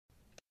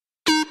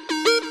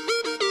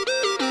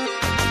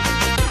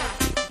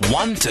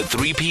1 to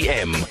 3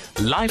 p.m.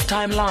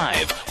 Lifetime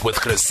Live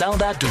with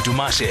Griselda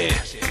Dudumashe.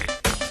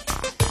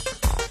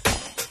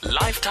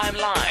 Lifetime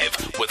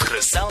Live with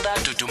Griselda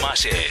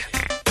Dudumashe.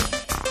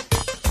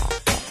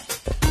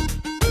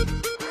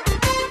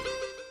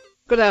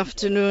 Good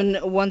afternoon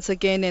once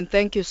again, and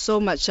thank you so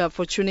much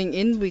for tuning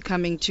in. We're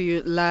coming to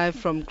you live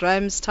from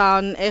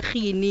Grahamstown,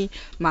 Ekhini,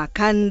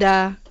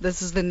 Makanda.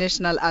 This is the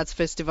National Arts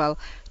Festival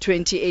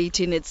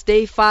 2018. It's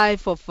day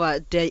 5 of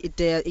day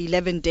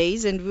 11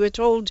 days, and we were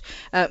told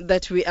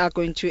that we are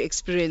going to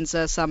experience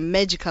some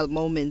magical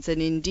moments,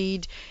 and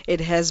indeed it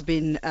has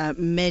been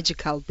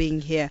magical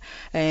being here.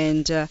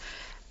 And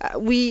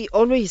we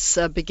always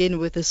begin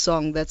with a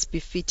song that's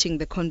befitting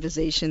the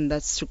conversation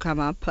that's to come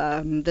up.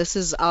 This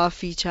is our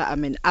feature,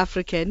 I'm an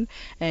African,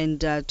 and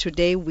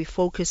today we're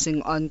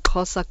focusing on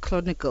Xhosa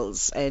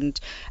Chronicles, and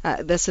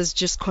this is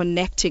just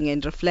connecting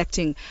and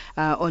reflecting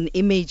on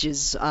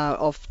images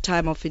of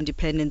time of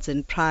independence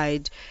and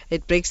pride.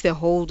 It breaks the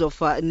hold of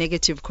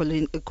negative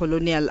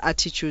colonial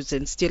attitudes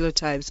and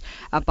stereotypes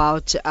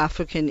about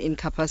African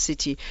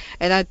incapacity.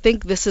 And I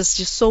think this is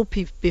just so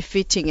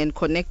befitting and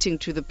connecting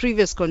to the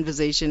previous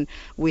conversation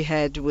we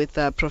had with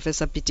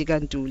Professor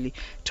Pitikantuli,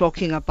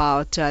 talking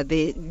about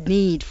the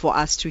need for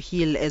us to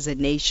heal as a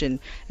nation,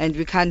 and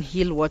we can't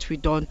heal what we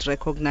don't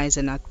recognize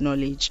and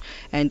acknowledge.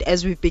 And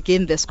as we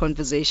begin this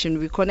conversation,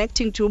 we're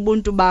connecting to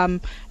Ubuntu Bam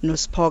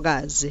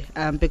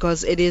Nospogazi,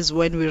 because it is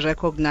when we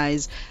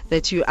recognize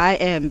that I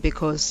am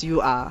because you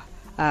are.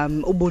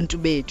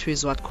 Ubuntu Bethu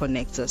is what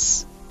connects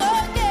us.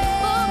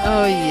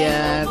 Oh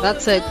yeah,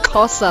 that's a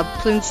Xhosa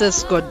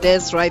princess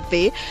goddess right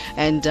there,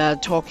 and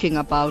talking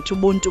about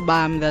Ubuntu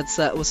Bam, that's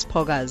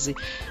Uspogazi.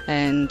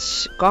 And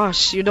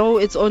gosh, you know,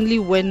 it's only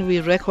when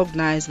we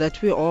recognize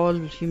that we're all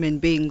human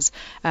beings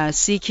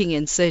seeking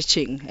and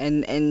searching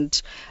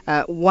and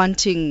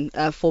wanting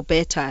for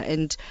better.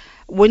 And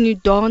when you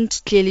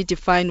don't clearly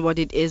define what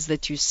it is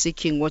that you're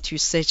seeking, what you're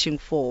searching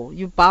for,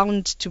 you're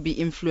bound to be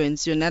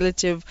influenced. Your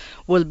narrative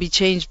will be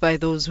changed by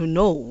those who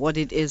know what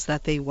it is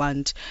that they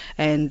want.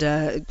 And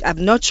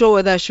I'm not sure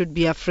whether I should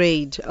be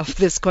afraid of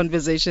this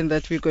conversation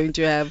that we're going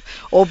to have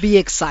or be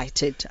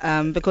excited.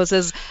 Because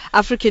as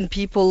African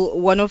people,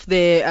 one of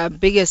the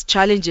biggest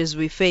challenges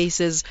we face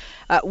is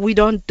we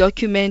don't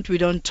document, we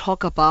don't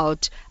talk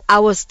about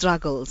our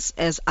struggles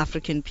as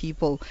African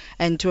people,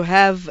 and to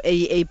have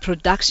a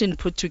production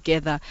put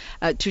together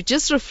to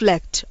just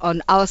reflect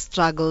on our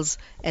struggles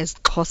as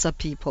Xhosa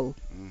people.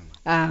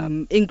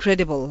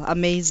 Incredible,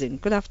 amazing.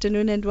 Good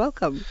afternoon and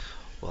welcome.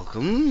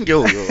 Welcome.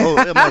 Yo. Oh,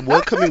 am I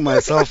welcoming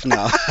myself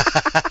now?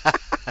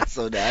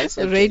 So nice.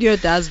 Okay. Radio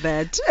does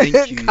that.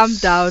 Thank you. Calm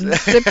down,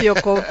 sip your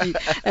coffee,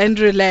 and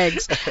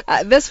relax.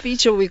 This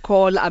feature we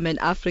call I'm an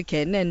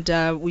African, and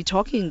we're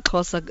talking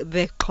Xhosa,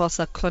 the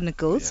Xhosa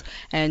Chronicles,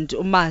 and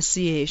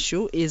Masi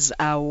Heshu is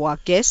our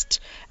guest.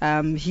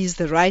 He's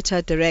the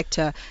writer,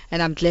 director,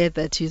 and I'm glad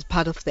that he's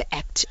part of the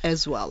act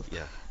as well.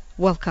 Yeah.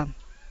 Welcome.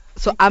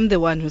 So I'm the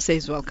one who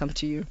says welcome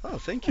to you. Oh,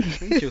 thank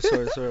you.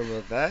 Sorry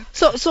about that.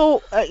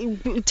 So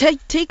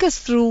take us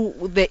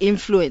through the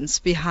influence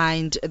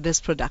behind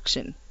this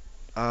production.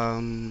 I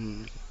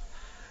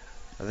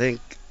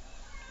think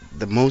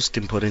the most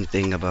important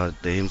thing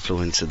about the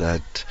influence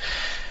that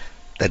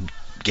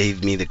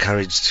gave me the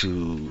courage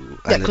to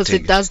because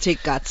it does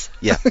take guts.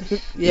 Yeah.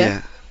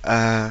 Yeah.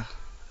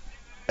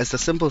 It's a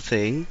simple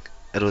thing.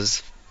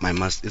 It's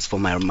for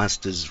my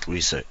master's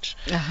research.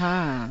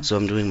 So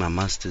I'm doing my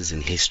master's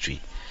in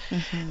history.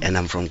 And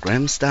I'm from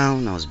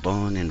Grahamstown. I was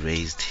born and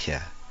raised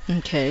here.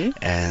 Okay.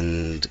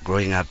 And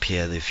growing up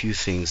here, there are a few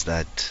things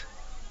that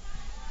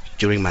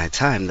during my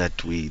time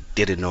that we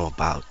didn't know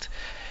about.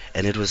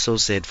 And it was so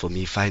sad for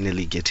me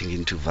finally getting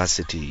into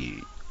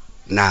varsity.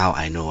 Now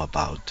I know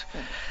about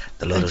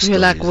a lot of stories. You're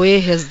like,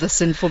 where has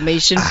this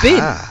information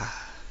been?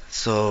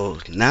 So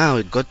now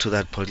it got to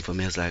that point for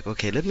me. I was like,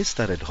 okay, let me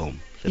start at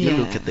home. Let me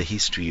look at the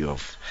history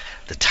of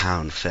the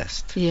town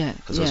first. Yeah.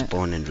 Because I was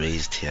born and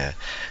raised here.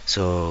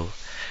 So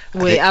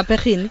where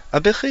Abegin?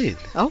 Abegin.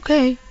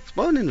 Okay.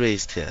 Born and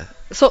raised here.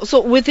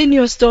 So within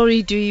your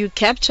story, do you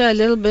capture a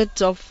little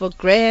bit of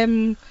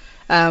Graham?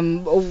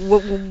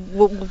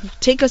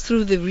 Take us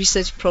through the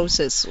research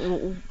process.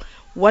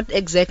 What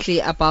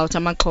exactly about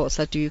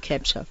amaXhosa do you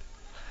capture?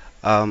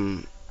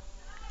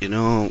 You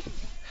know,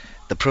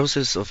 the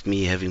process of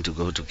me having to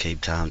go to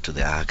Cape Town to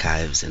the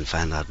archives and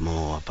find out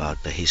more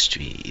about the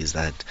history is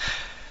that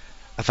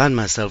I found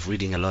myself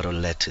reading a lot of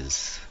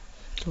letters.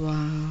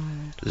 Wow.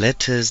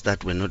 Letters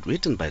that were not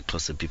written by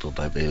Xhosa people,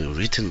 but they were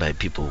written by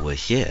people who were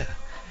here.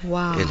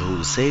 Wow. And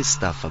who say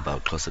stuff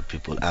about Xhosa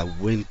people. I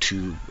went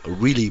to a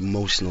really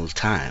emotional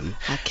time.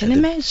 I can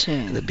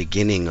imagine. At the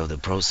beginning of the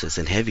process,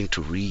 and having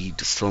to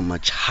read so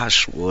much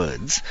harsh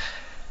words.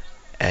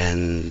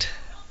 And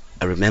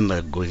I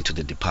remember going to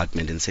the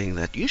department and saying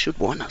that you should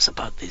warn us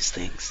about these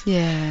things.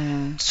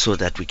 Yeah. So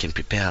that we can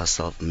prepare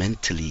ourselves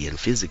mentally and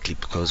physically,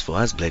 because for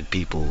us black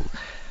people,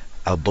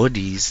 our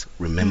bodies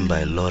remember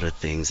a lot of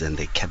things and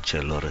they capture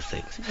a lot of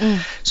things.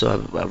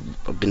 So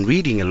I've been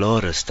reading a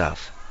lot of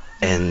stuff.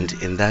 And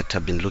in that,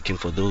 I've been looking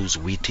for those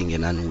witting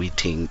and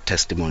unwitting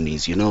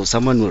testimonies.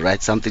 Someone will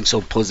write something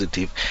so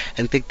positive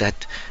and think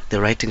that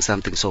they're writing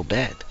something so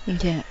bad.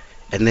 Yeah.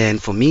 And then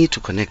for me to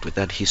connect with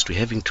that history,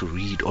 having to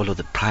read all of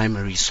the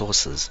primary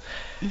sources,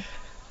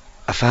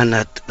 I found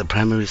that the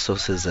primary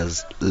sources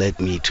has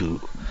led me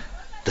to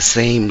the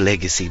same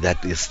legacy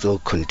that is still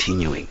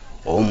continuing,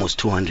 almost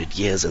 200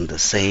 years in the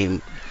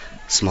same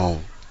small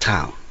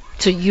town.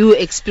 So you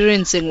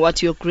experiencing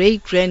what your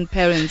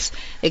great-grandparents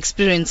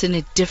experienced in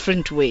a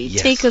different way.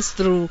 Yes. Take us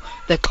through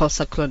the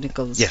Xhosa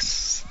Chronicles.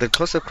 Yes, the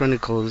Xhosa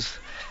Chronicles,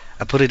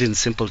 I put it in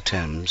simple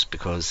terms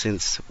because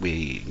since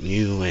we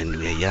new and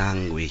we're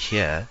young, we're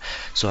here.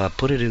 So I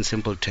put it in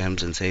simple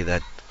terms and say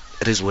that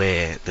it is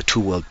where the two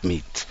worlds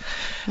meet,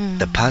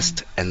 the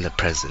past and the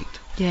present.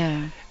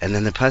 Yeah. And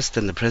then the past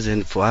and the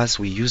present, for us,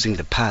 we're using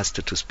the past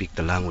to speak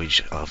the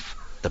language of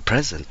the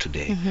present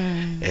today.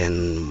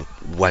 And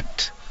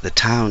what the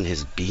town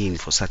has been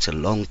for such a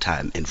long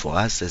time, and for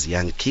us as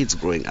young kids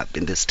growing up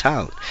in this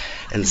town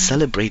and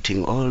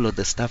celebrating all of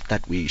the stuff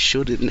that we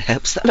shouldn't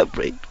have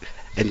celebrate,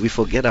 and we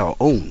forget our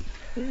own.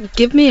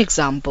 Give me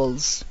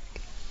examples.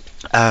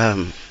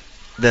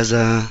 There's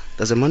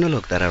a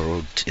monologue that I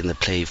wrote in the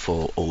play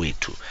for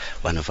Owetu.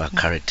 One of our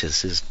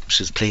characters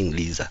she's playing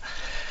Lise.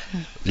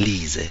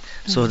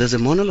 So there's a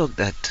monologue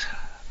that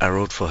I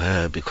wrote for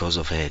her because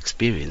of her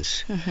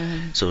experience.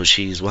 So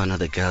she's one of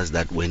the girls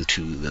that went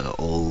to the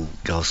old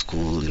girls'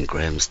 school in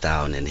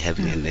Grahamstown and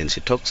then she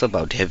talks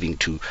about having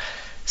to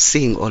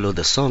sing all of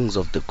the songs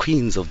of the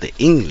queens of the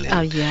England.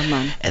 Oh yeah,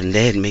 man. And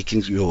then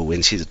making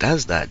when she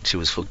does that, she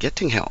was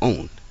forgetting her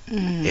own.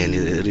 And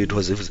it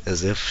was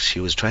as if she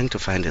was trying to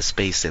find a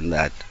space in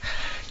that,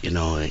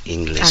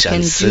 English I can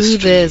ancestry. do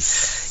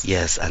this.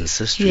 Yes,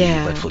 ancestry,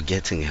 but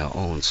forgetting her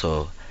own.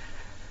 So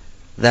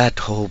that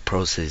whole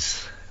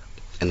process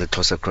in the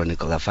Xhosa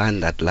Chronicle, I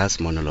find that last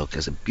monologue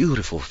is a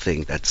beautiful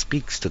thing that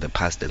speaks to the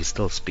past and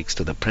still speaks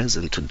to the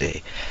present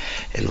today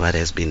and what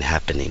has been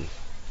happening.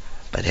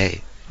 But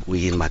hey,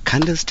 we in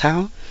Makanda's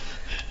town,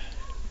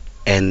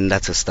 and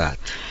that's a start.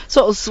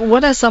 So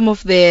what are some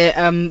of the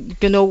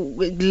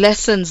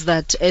lessons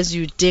that as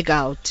you dig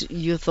out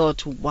you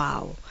thought,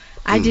 wow,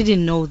 I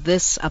didn't know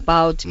this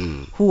about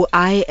who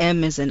I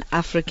am as an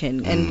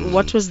African, and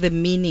what was the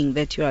meaning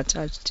that you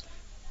attached?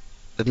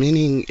 The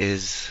meaning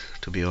is,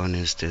 to be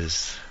honest,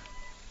 is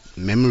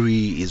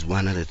memory is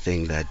one of the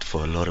things that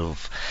for a lot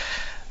of,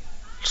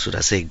 should I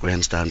say,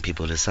 Grahamstown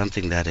people, is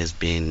something that has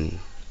been,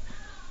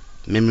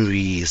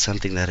 memory is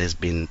something that has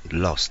been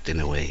lost in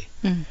a way.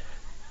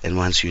 And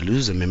once you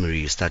lose a memory,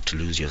 you start to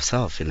lose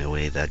yourself in a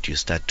way that you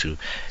start to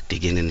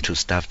dig into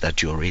stuff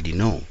that you already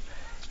know.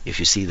 If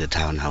you see the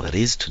town how it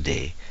is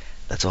today,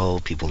 that's all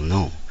people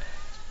know.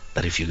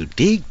 But if you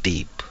dig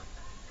deep,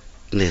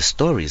 there's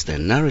stories, there are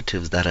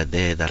narratives that are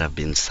there that have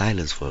been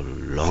silenced for the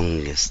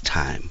longest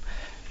time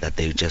that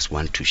they just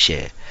want to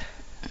share.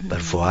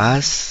 But for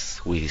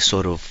us, we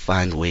sort of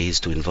find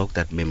ways to invoke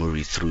that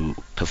memory through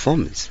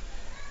performance.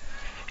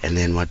 And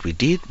then what we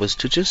did was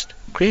to just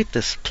create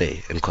this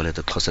play and call it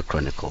the Xhosa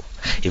Chronicle.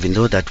 Even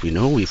though that we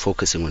know we're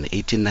focusing on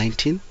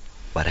 1819,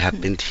 what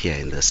happened here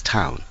in this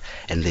town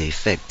and the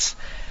effects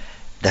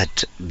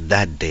that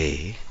that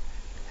day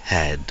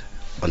had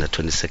on the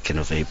 22nd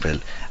of April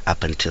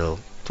up until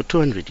for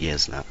 200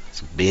 years now. It's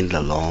been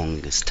the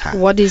longest time.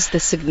 What is the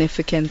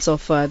significance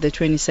of the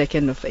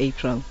 22nd of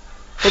April?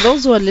 For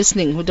those who are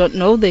listening, who don't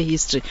know the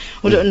history,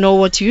 who don't know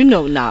what you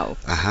know now.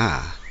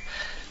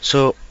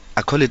 So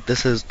I call it,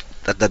 this is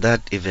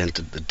that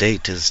event, the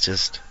date is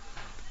just,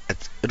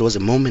 it was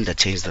a moment that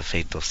changed the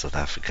fate of South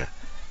Africa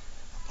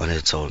on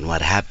its own.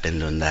 What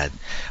happened on that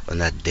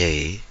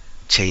day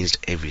changed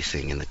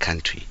everything in the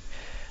country,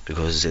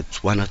 because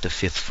it's one of the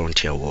 5th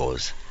frontier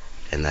wars,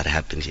 and that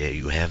happened here.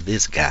 You have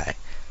this guy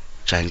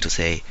trying to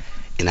say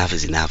enough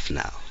is enough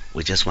now.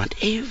 We just want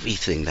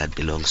everything that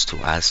belongs to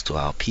us, to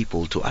our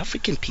people, to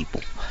African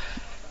people.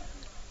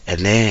 And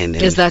then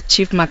is that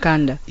Chief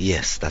Makanda?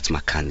 Yes, that's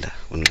Makanda.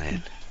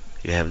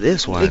 You have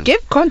this one.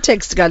 Give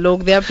context,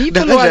 Galog. There are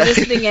people who are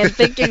listening and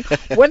thinking,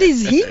 what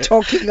is he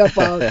talking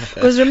about?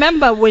 Because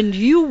remember, when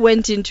you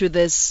went into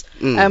this,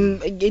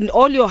 in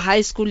all your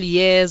high school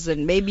years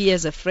and maybe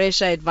as a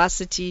fresher at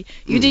varsity,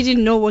 you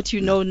didn't know what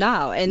you know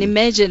now. And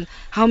imagine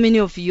how many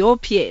of your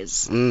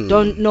peers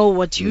don't know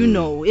what you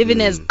know.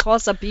 Even as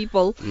Xhosa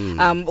people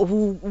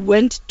who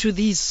went to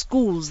these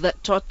schools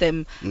that taught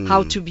them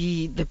how to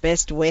be the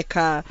best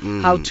worker,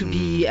 how to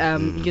be, a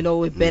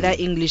better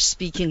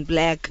English-speaking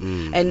black,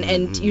 and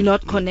you're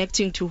not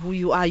connecting to who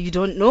you are. You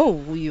don't know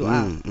who you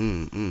are.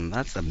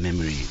 That's the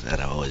memory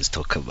that I always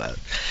talk about.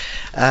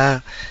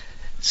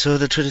 So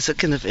the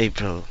 22nd of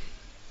April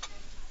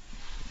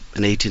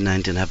in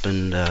 1819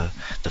 happened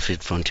the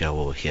 5th Frontier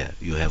War here.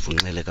 You have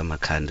Unxeleka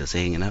Makanda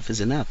saying enough is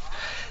enough.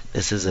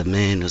 This is a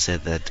man who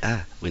said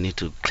that we need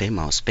to claim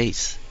our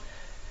space.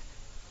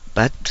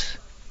 But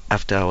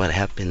after what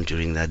happened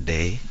during that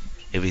day,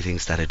 everything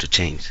started to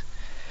change,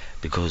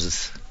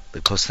 because the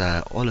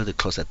Xhosa, all of the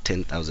Xhosa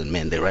 10,000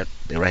 men, they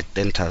write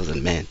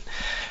 10,000 men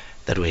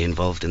that were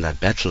involved in that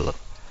battle,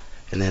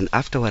 And then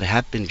after what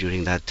happened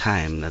during that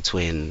time, that's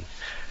when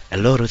a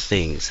lot of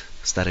things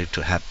started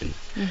to happen,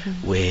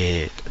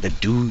 where the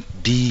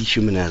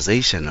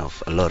dehumanization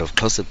of a lot of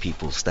Xhosa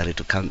people started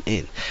to come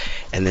in.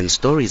 And then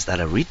stories that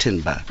are written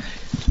by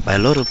a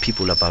lot of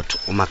people about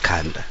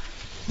uMakhanda,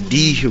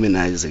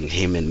 dehumanizing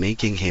him and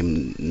making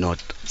him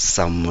not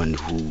someone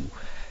who,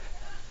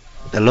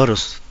 a lot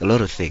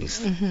of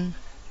things.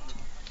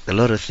 A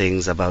lot of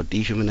things about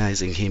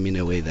dehumanizing him in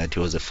a way that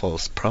he was a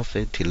false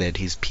prophet. He led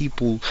his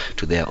people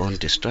to their own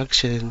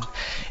destruction,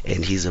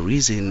 and he's a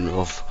reason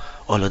of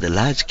all of the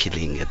large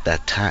killing at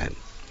that time.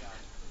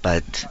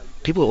 But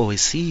people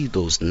always see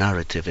those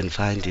narrative and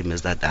find him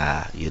as that,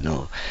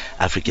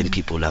 African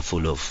people are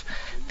full of,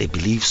 they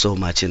believe so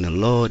much in the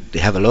Lord. They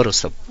have a lot of,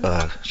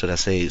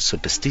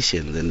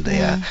 superstitions in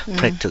their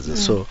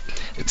practices. So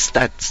it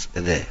starts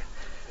there.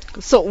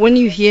 So when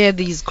you hear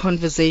these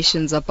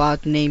conversations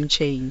about name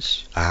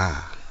change,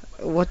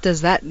 what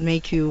does that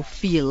make you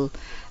feel,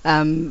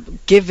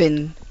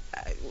 given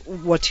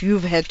what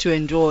you've had to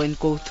endure and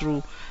go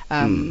through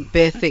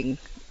birthing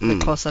the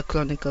Xhosa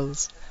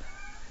Chronicles?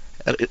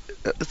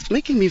 It's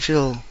making me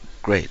feel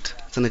great.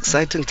 It's an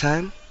exciting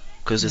time,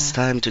 because it's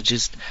time to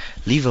just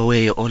leave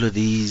away all of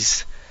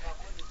these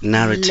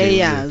narratives.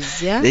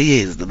 Layers, yeah?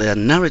 There are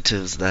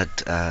narratives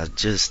that are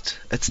just,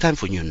 it's time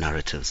for new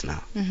narratives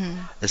now.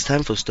 It's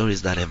time for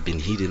stories that have been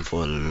hidden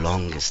for the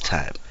longest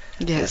time.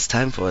 It's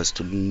time for us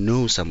to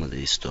know some of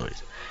these stories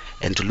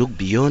and to look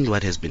beyond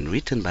what has been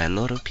written by a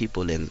lot of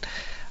people. And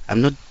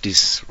I'm not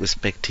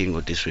disrespecting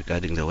or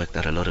disregarding the work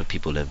that a lot of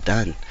people have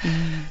done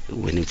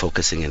when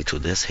focusing into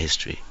this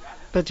history.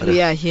 But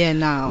we are here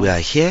now. We are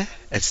here.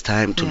 It's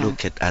time to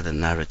look at other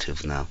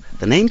narratives now.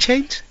 The name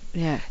change?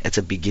 Yeah. It's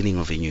a beginning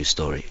of a new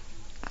story.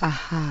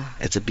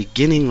 It's a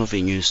beginning of a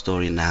new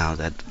story now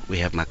that we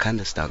have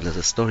Makhanda's down. There's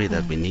a story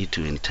that we need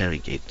to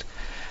interrogate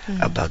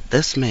about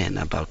this man,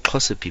 about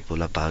Xhosa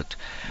people, about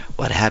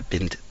what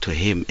happened to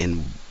him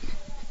and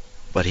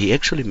what he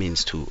actually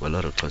means to a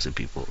lot of Xhosa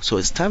people. So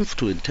it's time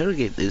to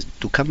interrogate this,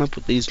 to come up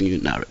with these new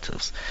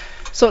narratives.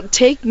 So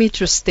take me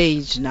to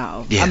stage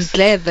now. Yes. I'm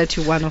glad that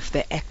you're one of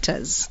the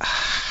actors.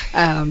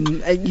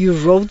 You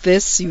wrote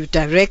this, you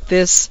direct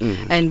this,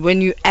 and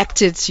when you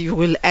act it, you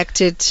will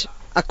act it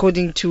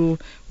according to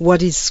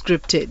what is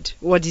scripted,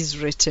 what is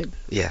written.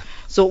 Yeah.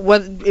 So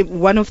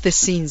one of the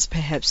scenes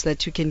perhaps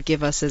that you can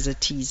give us as a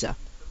teaser?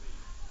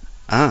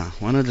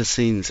 One of the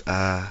scenes.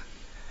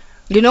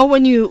 You know,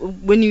 when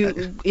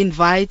you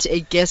invite a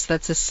guest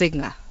that's a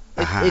singer,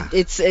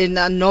 it's an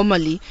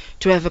anomaly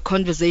to have a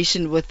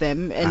conversation with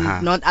them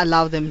and not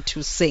allow them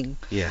to sing.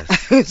 Yes.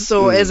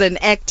 So as an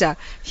actor,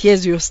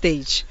 here's your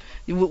stage.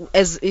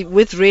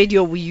 With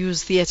radio, we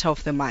use theater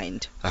of the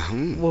mind.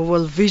 We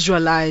will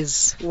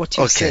visualize what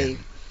you say.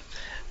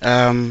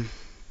 Let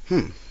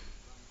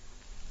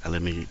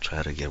me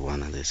try to get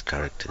one of these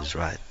characters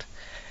right.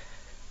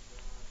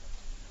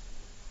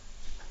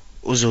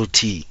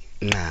 Uzoti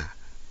na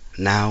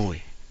nawe,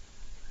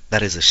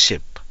 that is a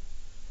ship,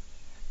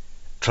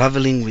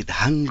 traveling with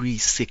hungry,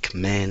 sick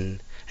men,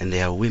 and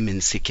there are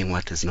women seeking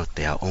what is not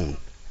their own.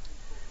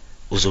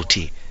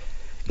 Uzoti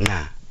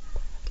na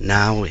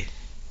nawe,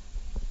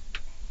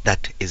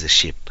 that is a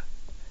ship,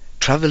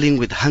 traveling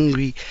with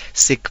hungry,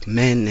 sick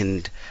men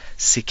and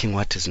seeking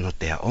what is not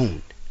their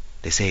own.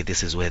 They say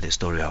this is where the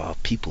story of our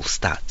people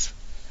starts,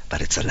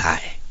 but it's a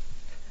lie.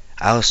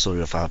 Our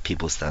story of our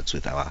people starts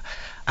with our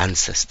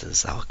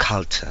ancestors, our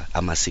culture,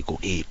 amasiko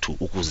ethu,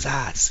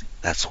 ukuzazi.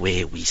 That's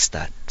where we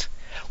start.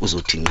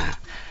 Uzothi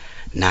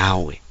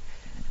nawe,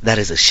 that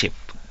is a ship,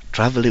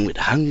 traveling with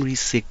hungry,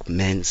 sick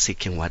men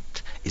seeking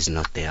what is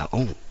not their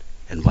own,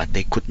 and what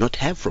they could not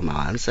have from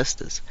our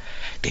ancestors.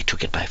 They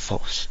took it by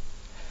force.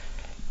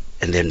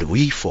 And then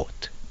we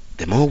fought.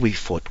 The more we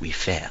fought, we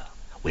fell.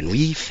 When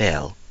we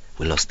fell,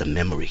 we lost the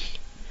memory.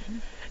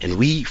 And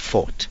we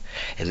fought.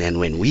 And then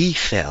when we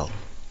fell,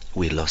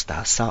 we lost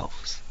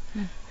ourselves.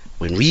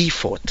 When we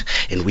fought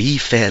and we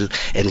fell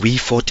and we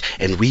fought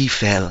and we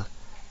fell,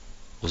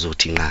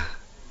 uzothi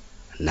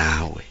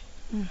nawe,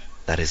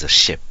 that is a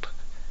ship,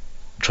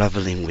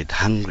 traveling with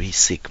hungry,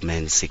 sick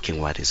men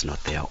seeking what is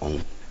not their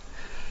own.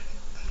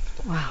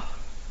 Wow.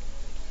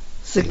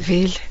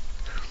 Sikvile.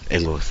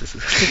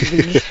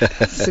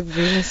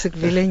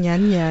 Sikvile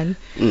nyan.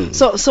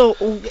 So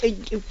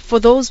for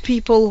those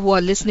people who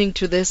are listening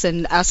to this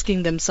and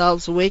asking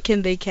themselves, where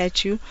can they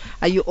catch you?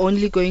 Are you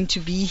only going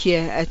to be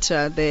here at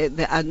the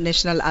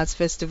National Arts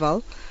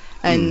Festival?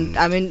 And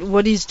I mean,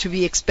 what is to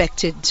be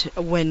expected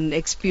when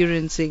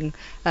experiencing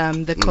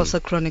the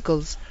Xhosa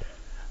Chronicles?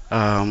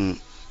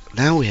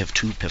 Now we have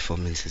 2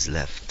 performances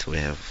left. We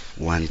have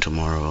one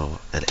tomorrow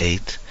at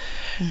 8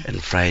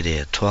 and Friday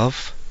at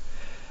 12.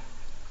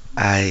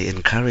 I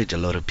encourage a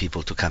lot of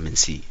people to come and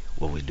see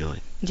what we're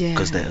doing,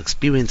 because the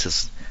experience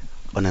is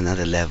on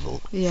another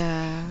level.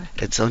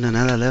 It's on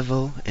another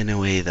level in a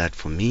way that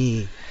for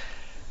me,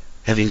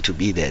 having to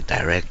be the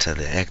director,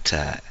 the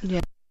actor,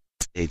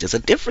 it's a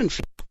different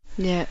feel.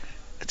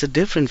 It's a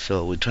different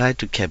feel. We try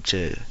to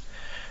capture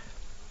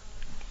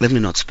let me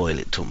not spoil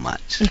it too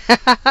much.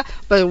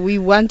 But we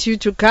want you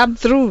to come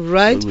through,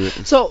 right?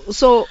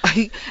 So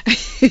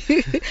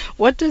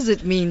what does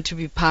it mean to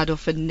be part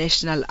of a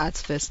national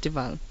arts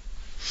festival?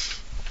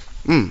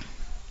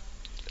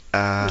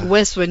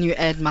 Worse when you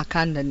add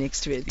Makanda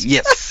next to it.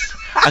 Yes.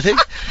 I think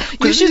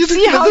you should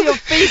see how your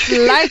face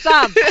lights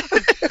up.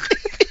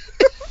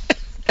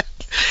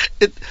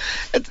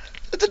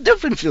 It's a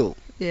different feel.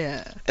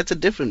 Yeah. It's a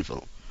different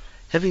feel.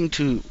 Having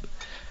to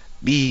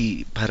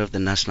be part of the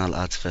National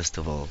Arts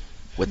Festival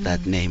with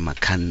that name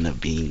Makanda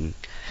being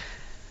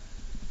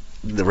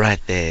right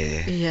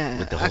there,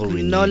 with the whole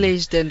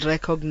acknowledged and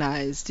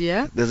recognized.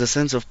 Yeah, there's a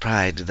sense of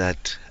pride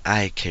that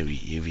I carry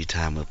every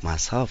time with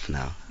myself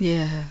now.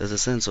 Yeah, there's a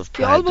sense of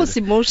pride. You're almost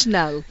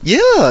emotional.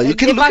 Yeah, you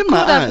can look in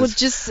my eyes. I would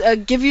just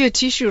give you a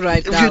tissue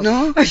right now. You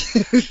know,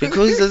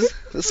 because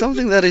there's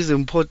something that is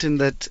important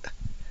that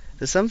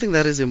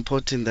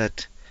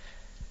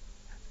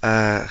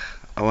I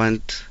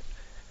want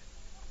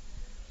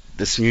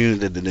this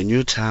the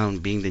new town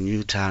being the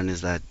new town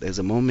is that there's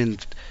a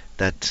moment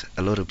that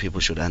a lot of people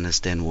should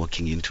understand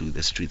walking into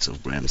the streets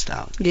of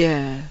Grahamstown.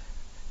 Yeah.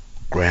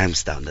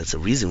 Grahamstown. That's the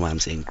reason why I'm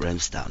saying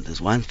Grahamstown.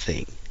 There's one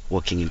thing,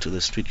 walking into the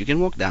street. You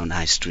can walk down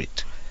High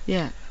Street.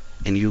 Yeah.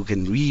 And you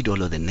can read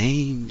all of the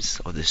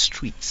names of the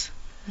streets.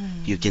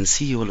 You can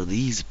see all of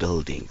these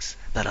buildings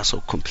that are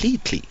so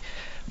completely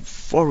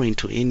foreign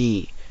to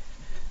any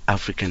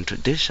African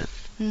tradition.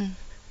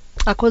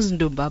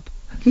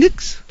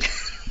 Nix.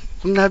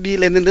 And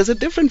then there's a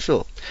different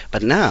feel.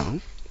 But now,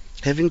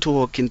 having to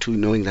walk into,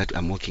 knowing that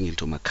I'm walking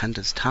into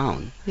Makanda's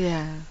town,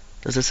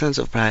 there's a sense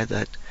of pride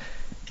that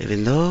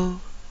even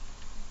though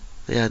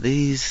there are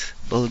these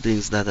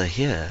buildings that are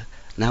here,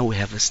 now we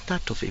have a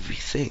start of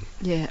everything.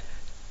 Yeah.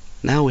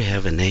 Now we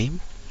have a name,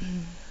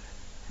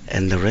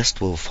 and the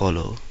rest will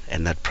follow,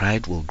 and that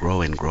pride will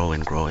grow and grow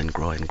and grow and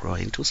grow and grow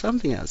into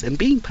something else. And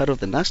being part of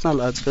the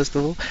National Arts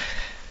Festival,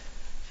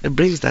 it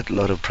brings that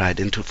lot of pride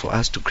into for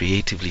us to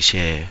creatively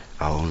share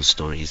our own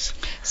stories.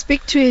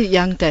 Speak to a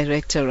young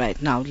director right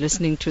now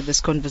listening to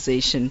this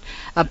conversation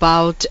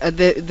about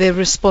the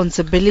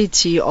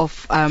responsibility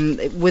of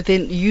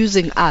within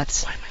using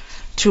art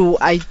to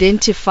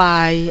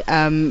identify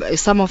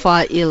some of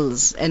our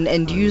ills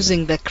and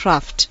using the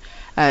craft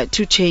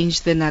to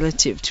change the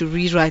narrative, to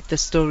rewrite the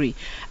story,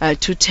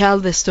 to tell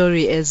the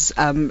story as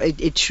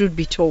it should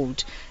be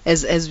told,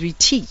 as we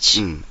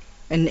teach.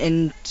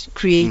 And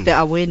create the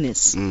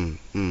awareness.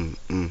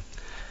 Yeah.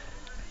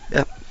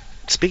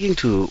 Speaking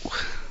to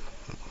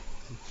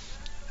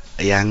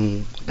a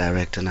young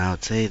director now, I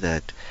would say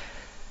that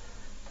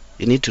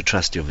you need to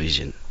trust your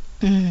vision.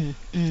 Don't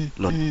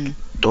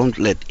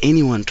let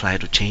anyone try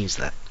to change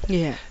that.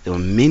 Yeah. There were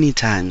many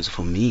times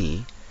for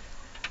me,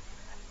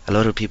 a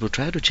lot of people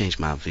tried to change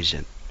my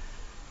vision.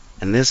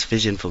 And this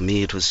vision for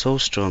me, it was so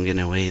strong in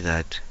a way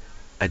that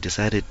I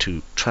decided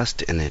to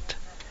trust in it.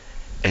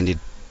 And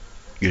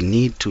you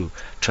need to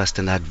trust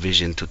in that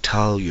vision to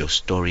tell your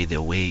story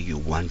the way you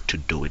want to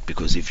do it.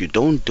 Because if you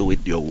don't do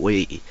it your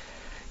way,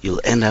 you'll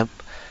end up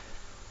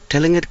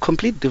telling a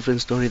complete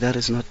different story that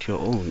is not your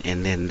own.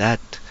 And then that,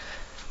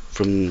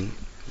 from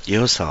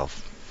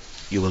yourself,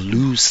 you will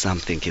lose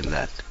something in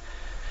that.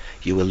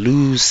 You will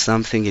lose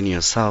something in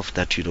yourself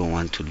that you don't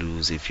want to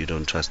lose if you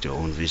don't trust your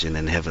own vision,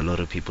 and have a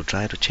lot of people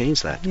try to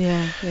change that.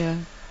 Yeah, yeah.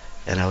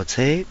 And I would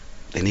say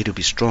they need to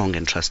be strong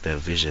and trust their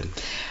vision.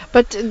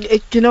 But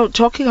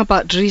talking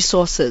about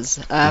resources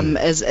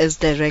as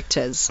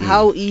directors,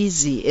 how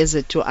easy is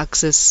it to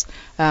access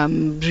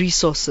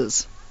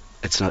resources?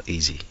 It's not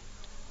easy,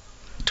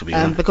 to be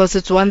honest. Because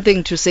it's one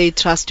thing to say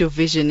trust your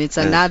vision, it's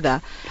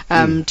another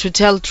to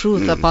tell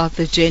truth about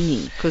the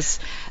journey. Because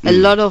a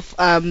lot of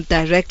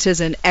directors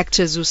and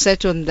actors who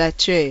sat on that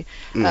chair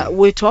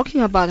were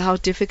talking about how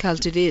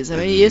difficult it is. I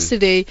mean,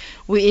 yesterday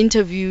we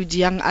interviewed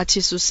young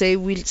artists who say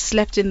we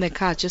slept in the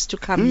car just to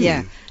come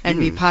here and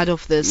be part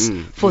of this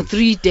for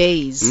 3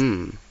 days.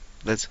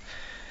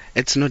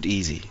 It's not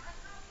easy.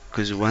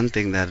 Because one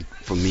thing that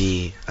for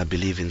me I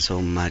believe in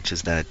so much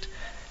is that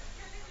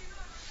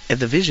if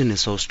the vision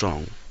is so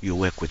strong, you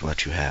work with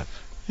what you have.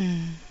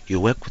 You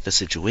work with the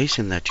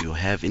situation that you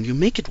have and you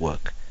make it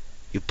work.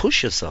 You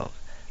push yourself.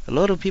 A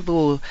lot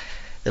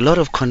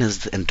of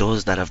corners and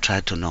doors that I've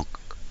tried to knock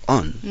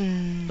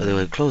on, but they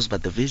were closed,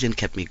 but the vision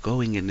kept me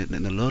going in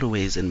a lot of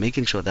ways, and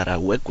making sure that I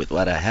work with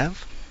what I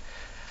have.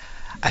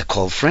 I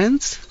call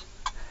friends.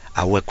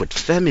 I work with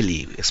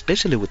family,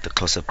 especially with the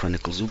Xhosa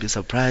Chronicles. You'll be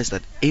surprised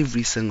that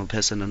every single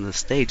person on the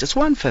stage is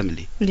one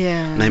family.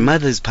 Yeah. My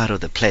mother is part of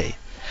the play.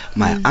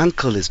 My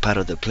uncle is part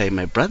of the play.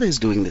 My brother is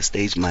doing the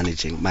stage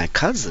managing. My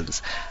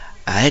cousins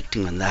are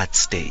acting on that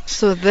stage.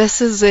 So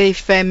this is a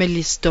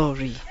family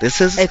story.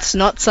 It's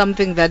not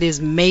something that is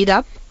made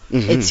up.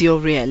 It's your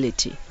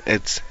reality.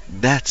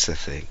 That's the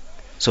thing.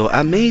 So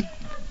I made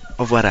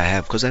of what I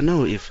have, because I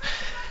know if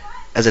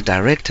as a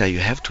director you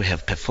have to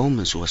have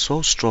performers who are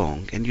so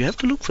strong, and you have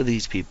to look for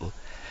these people.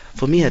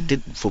 For me,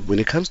 when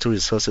it comes to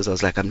resources, I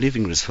was like, I'm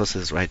leaving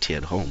resources right here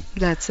at home.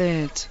 That's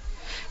it.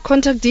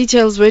 contact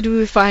details, where do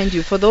we find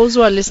you? For those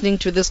who are listening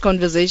to this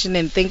conversation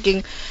and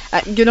thinking,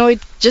 it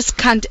just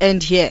can't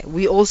end here.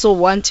 We also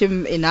want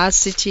him in our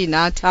city, in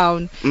our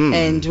town,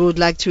 and we would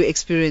like to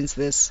experience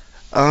this.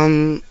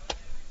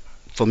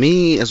 For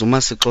me, as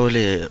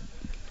Masi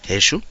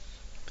Heshu,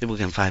 people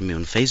can find me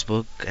on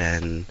Facebook,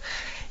 and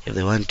if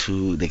they want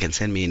to, they can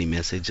send me any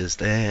messages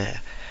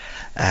there.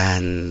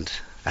 And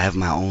I have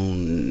my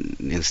own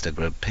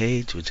Instagram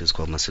page, which is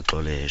called Masi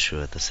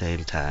Heshu at the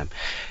same time.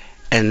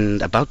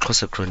 And about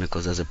Xhosa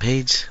Chronicles, there's a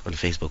page on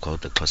Facebook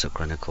called the Xhosa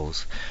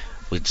Chronicles,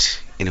 which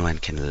anyone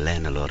can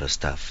learn a lot of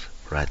stuff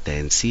right there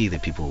and see the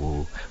people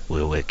who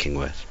we're working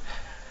with.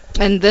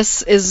 And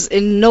this is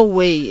in no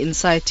way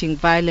inciting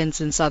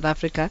violence in South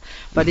Africa,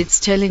 but it's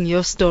telling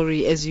your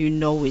story as you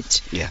know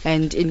it. Yeah.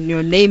 And in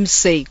your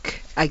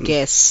namesake, I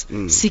guess,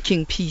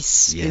 seeking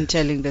peace in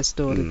telling the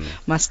story.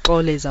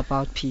 Masixole is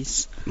about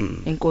peace.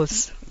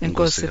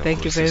 Enkosi,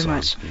 thank you very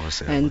much.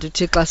 And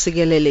uThixo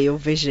asikelele your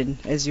vision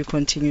as you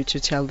continue to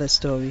tell the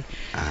story.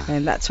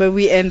 And that's where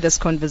we end this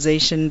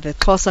conversation. The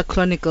Xhosa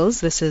Chronicles,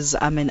 this is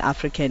I'm an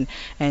African,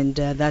 and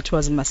that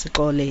was Masi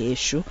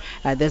Heshu.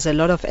 There's a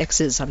lot of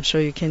X's, I'm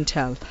sure you can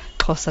tell.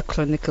 Xhosa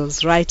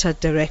Chronicles writer,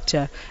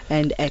 director,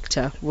 and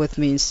actor with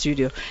me in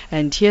studio.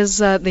 And here's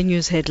the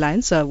news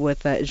headlines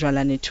with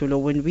Jwalani Tulo.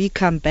 When we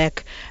come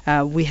back,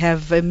 we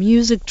have a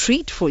music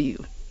treat for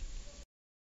you.